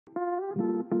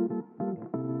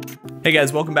Hey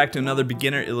guys, welcome back to another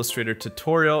beginner Illustrator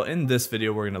tutorial. In this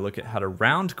video, we're going to look at how to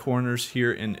round corners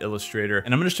here in Illustrator.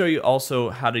 And I'm going to show you also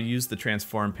how to use the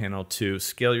transform panel to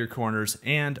scale your corners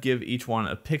and give each one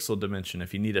a pixel dimension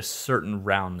if you need a certain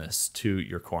roundness to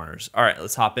your corners. All right,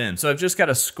 let's hop in. So I've just got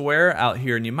a square out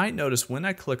here, and you might notice when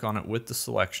I click on it with the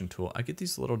selection tool, I get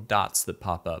these little dots that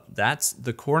pop up. That's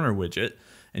the corner widget.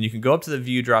 And you can go up to the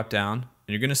view drop down,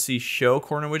 and you're gonna see show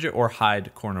corner widget or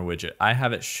hide corner widget. I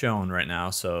have it shown right now,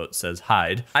 so it says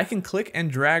hide. I can click and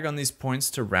drag on these points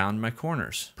to round my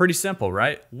corners. Pretty simple,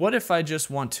 right? What if I just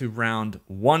want to round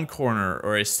one corner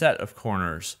or a set of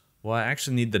corners? Well, I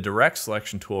actually need the direct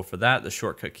selection tool for that. The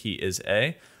shortcut key is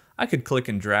A. I could click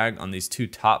and drag on these two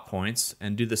top points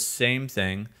and do the same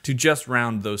thing to just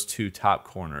round those two top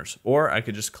corners. Or I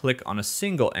could just click on a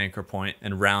single anchor point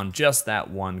and round just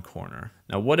that one corner.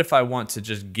 Now, what if I want to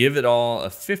just give it all a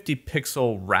 50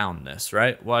 pixel roundness,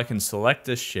 right? Well, I can select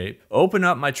this shape, open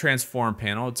up my transform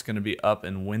panel. It's gonna be up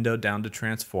in window down to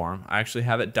transform. I actually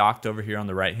have it docked over here on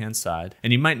the right-hand side.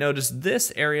 And you might notice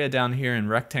this area down here in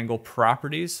rectangle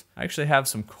properties, I actually have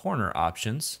some corner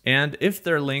options. And if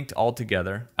they're linked all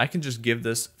together, I can just give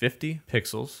this 50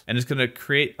 pixels and it's gonna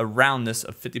create a roundness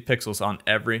of 50 pixels on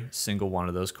every single one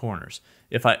of those corners.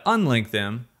 If I unlink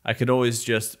them, I could always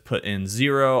just put in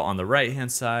 0 on the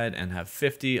right-hand side and have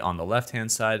 50 on the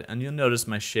left-hand side, and you'll notice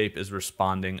my shape is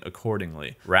responding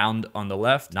accordingly. Round on the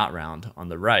left, not round on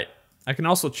the right. I can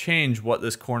also change what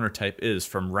this corner type is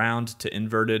from round to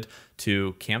inverted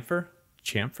to chamfer?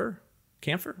 Chamfer?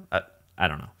 I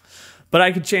don't know. But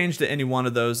I could change to any one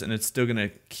of those and it's still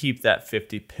gonna keep that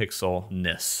 50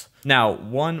 pixel-ness. Now,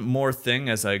 one more thing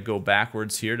as I go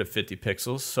backwards here to 50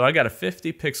 pixels. So I got a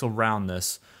 50 pixel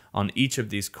roundness on each of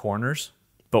these corners.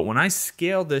 But when I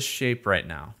scale this shape right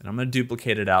now, and I'm gonna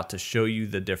duplicate it out to show you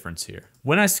the difference here.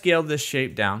 When I scale this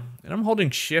shape down, and I'm holding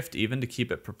shift even to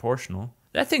keep it proportional,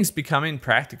 that thing's becoming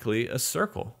practically a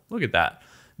circle. Look at that.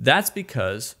 That's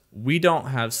because we don't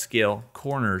have scale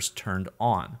corners turned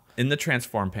on. In the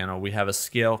transform panel, we have a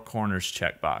scale corners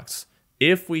checkbox.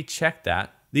 If we check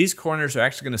that, these corners are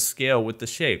actually gonna scale with the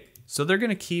shape. So they're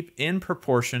gonna keep in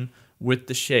proportion with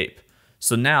the shape.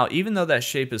 So now, even though that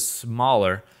shape is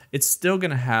smaller, it's still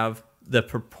gonna have the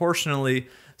proportionally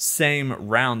same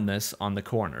roundness on the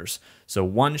corners. So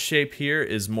one shape here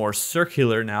is more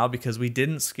circular now because we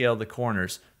didn't scale the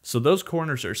corners. So those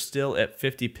corners are still at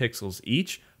 50 pixels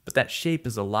each, but that shape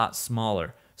is a lot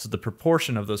smaller. So the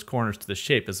proportion of those corners to the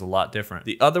shape is a lot different.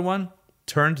 The other one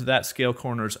turned that scale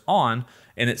corners on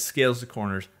and it scales the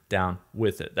corners down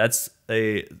with it. That's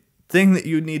a thing that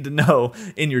you need to know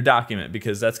in your document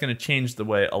because that's going to change the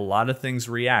way a lot of things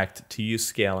react to you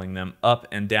scaling them up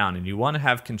and down, and you want to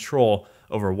have control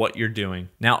over what you're doing.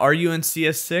 Now, are you in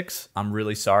CS6? I'm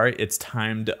really sorry, it's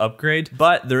time to upgrade,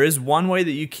 but there is one way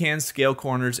that you can scale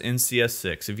corners in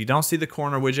CS6. If you don't see the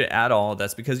corner widget at all,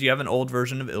 that's because you have an old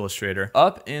version of Illustrator.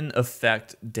 Up in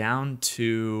effect down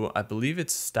to, I believe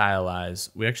it's stylize,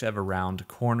 we actually have a round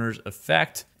corners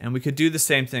effect, and we could do the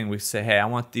same thing. We say, hey, I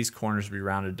want these corners to be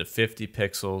rounded to 50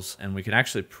 pixels, and we can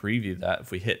actually preview that.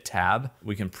 If we hit tab,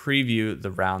 we can preview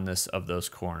the roundness of those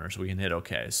corners. We can hit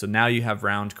OK. So now you have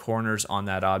round corners on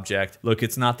that object. Look,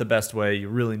 it's not the best way. You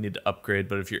really need to upgrade,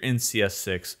 but if you're in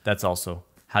CS6, that's also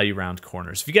how you round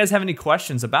corners. If you guys have any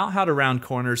questions about how to round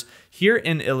corners here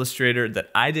in Illustrator that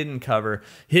I didn't cover,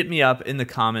 hit me up in the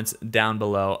comments down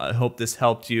below. I hope this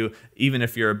helped you, even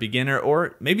if you're a beginner,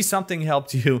 or maybe something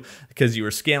helped you because you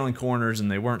were scaling corners and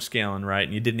they weren't scaling right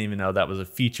and you didn't even know that was a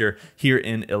feature here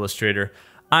in Illustrator.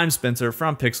 I'm Spencer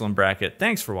from Pixel and Bracket.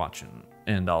 Thanks for watching,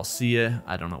 and I'll see you.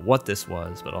 I don't know what this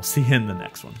was, but I'll see you in the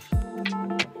next one.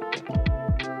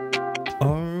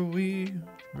 Are we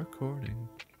recording?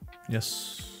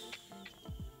 Yes.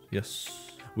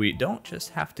 Yes. We don't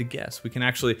just have to guess. We can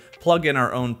actually plug in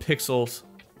our own pixels.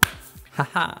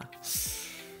 Haha.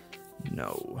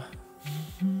 No.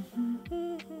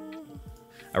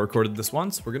 I recorded this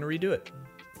once. We're going to redo it.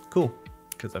 Cool.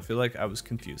 Because I feel like I was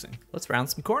confusing. Let's round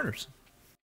some corners.